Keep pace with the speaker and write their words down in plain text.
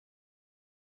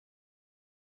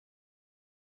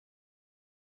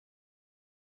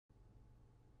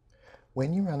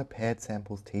When you run a paired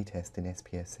samples t-test in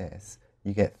SPSS,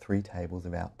 you get three tables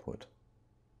of output.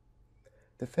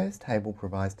 The first table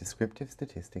provides descriptive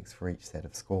statistics for each set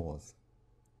of scores.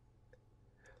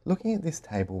 Looking at this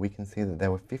table, we can see that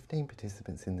there were 15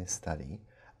 participants in this study,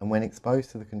 and when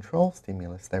exposed to the control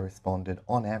stimulus, they responded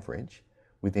on average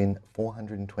within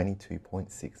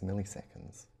 422.6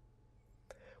 milliseconds.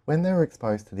 When they were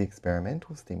exposed to the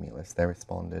experimental stimulus, they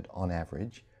responded on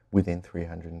average within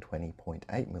 320.8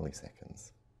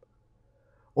 milliseconds.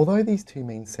 Although these two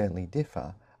means certainly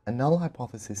differ, a null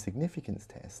hypothesis significance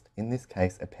test, in this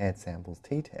case a paired samples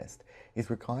t-test, is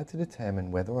required to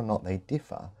determine whether or not they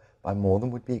differ by more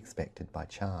than would be expected by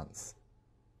chance.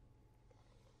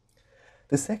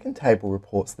 The second table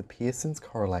reports the Pearson's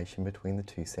correlation between the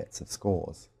two sets of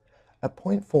scores. At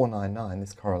 0.499,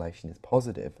 this correlation is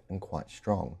positive and quite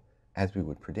strong, as we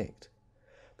would predict.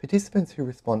 Participants who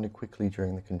responded quickly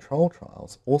during the control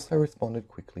trials also responded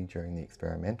quickly during the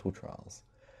experimental trials.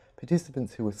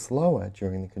 Participants who were slower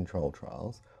during the control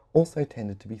trials also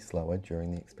tended to be slower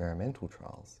during the experimental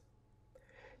trials.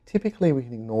 Typically, we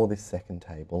can ignore this second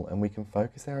table and we can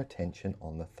focus our attention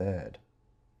on the third.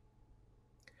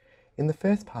 In the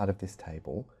first part of this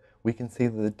table, we can see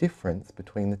that the difference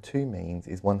between the two means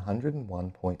is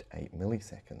 101.8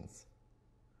 milliseconds.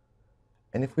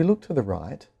 And if we look to the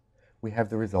right, we have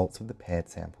the results of the paired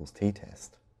samples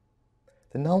t-test.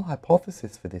 The null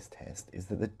hypothesis for this test is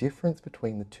that the difference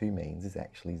between the two means is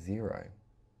actually 0.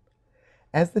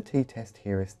 As the t-test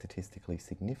here is statistically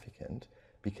significant,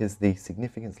 because the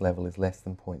significance level is less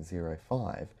than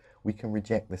 0.05, we can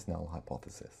reject this null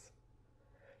hypothesis.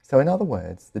 So in other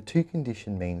words, the two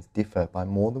condition means differ by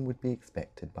more than would be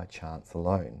expected by chance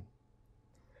alone.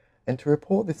 And to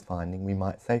report this finding, we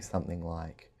might say something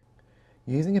like,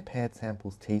 using a paired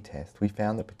samples t-test, we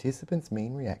found that participants'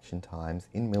 mean reaction times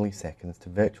in milliseconds to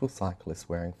virtual cyclists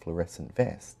wearing fluorescent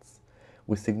vests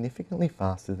were significantly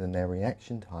faster than their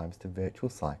reaction times to virtual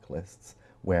cyclists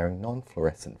wearing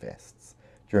non-fluorescent vests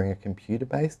during a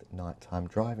computer-based nighttime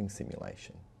driving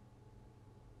simulation.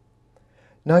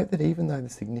 Note that even though the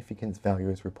significance value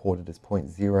is reported as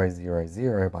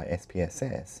 0.000 by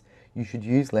SPSS, you should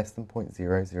use less than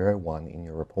 0.001 in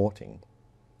your reporting.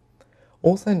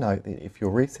 Also note that if your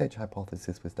research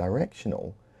hypothesis was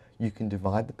directional, you can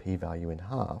divide the p-value in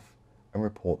half and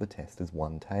report the test as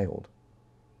one-tailed.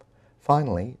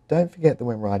 Finally, don't forget that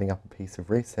when writing up a piece of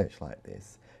research like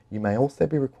this, you may also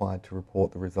be required to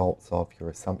report the results of your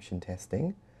assumption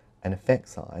testing, an effect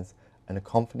size, and a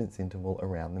confidence interval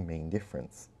around the mean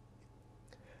difference.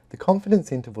 The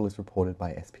confidence interval is reported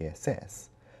by SPSS,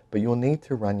 but you'll need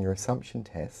to run your assumption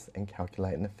tests and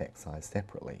calculate an effect size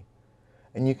separately.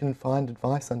 And you can find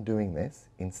advice on doing this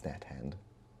in StatHand.